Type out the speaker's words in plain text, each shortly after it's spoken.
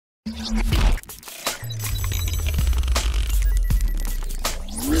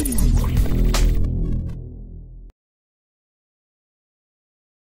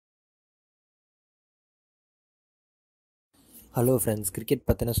Hello friends, cricket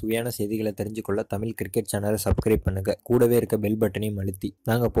பற்றின சுவையான செய்திகளை தெரிஞ்சுக்கொள்ள தமிழ் கிரிக்கெட் சேனலை சப்ஸ்கிரைப் பண்ணுங்கள். கூடவே இருக்க பெல் பட்டனையும் அழுத்தி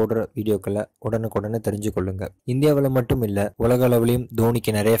நாங்கள் போடுற வீடியோக்களை உடனுக்குடனே தெரிஞ்சுக்கொள்ளுங்க. இந்தியாவில் மட்டும் இல்லை, உலக அளவுலையும்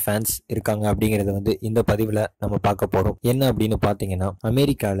தோனிக்கு நிறைய ஃபேன்ஸ் இருக்காங்க அப்படிங்கிறத இந்த பதிவில் நம்ம பார்க்க போகிறோம். என்ன அப்படின்னு பார்த்தீங்கன்னா,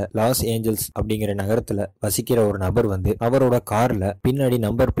 அமெரிக்காவில் லாஸ் ஏஞ்சல்ஸ் அப்படிங்கிற நகரத்தில் வசிக்கிற ஒரு நபர் அவரோட காரில் பின்னாடி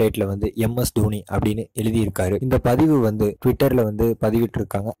நம்பர் பிளேட்டில் MS தோனி அப்படின்னு எழுதியிருக்காரு. இந்த பதிவு ட்விட்டரில் பதிவிட்டு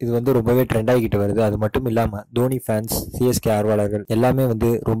இருக்காங்க. இது ரொம்பவே ட்ரெண்ட் ஆகிட்டு வருது. அது மட்டும் இல்லாமல் தோனி ஃபேன்ஸ், சிஎஸ்கே ஆர்வலர்கள் எல்லாமே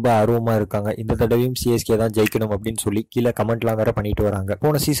ரொம்ப ஆர்வமா இருக்காங்க. இந்த தடவையும் சிஎஸ்கே தான் ஜெயிக்கணும் அப்படின்னு சொல்லி கீழே கமெண்ட்லாம் வேற பண்ணிட்டு வராங்க.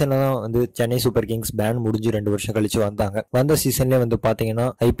 போன சீசன்ல தான் சென்னை சூப்பர் கிங்ஸ் பேன் முடிஞ்சு 2 வருஷம் கழிச்சு வந்தாங்க. வந்த சீசன்ல பாத்தீங்கன்னா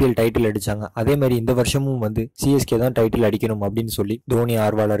IPL டைட்டில் அடிச்சாங்க. அதே மாதிரி இந்த வருஷமும் சிஎஸ்கே தான் டைட்டில் அடிக்கணும் அப்படின்னு சொல்லி தோனி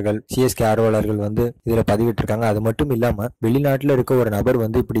ஆர்வலர்கள், சிஎஸ்கே ஆர்வலர்கள் இதுல பதிவிட்டு இருக்காங்க. அது மட்டும் இல்லாம வெளிநாட்டுல இருக்க ஒரு நபர்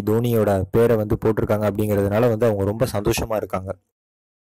இப்படி தோனியோட பேரை போட்டிருக்காங்க அப்படிங்கறதுனால அவங்க ரொம்ப சந்தோஷமா இருக்காங்க.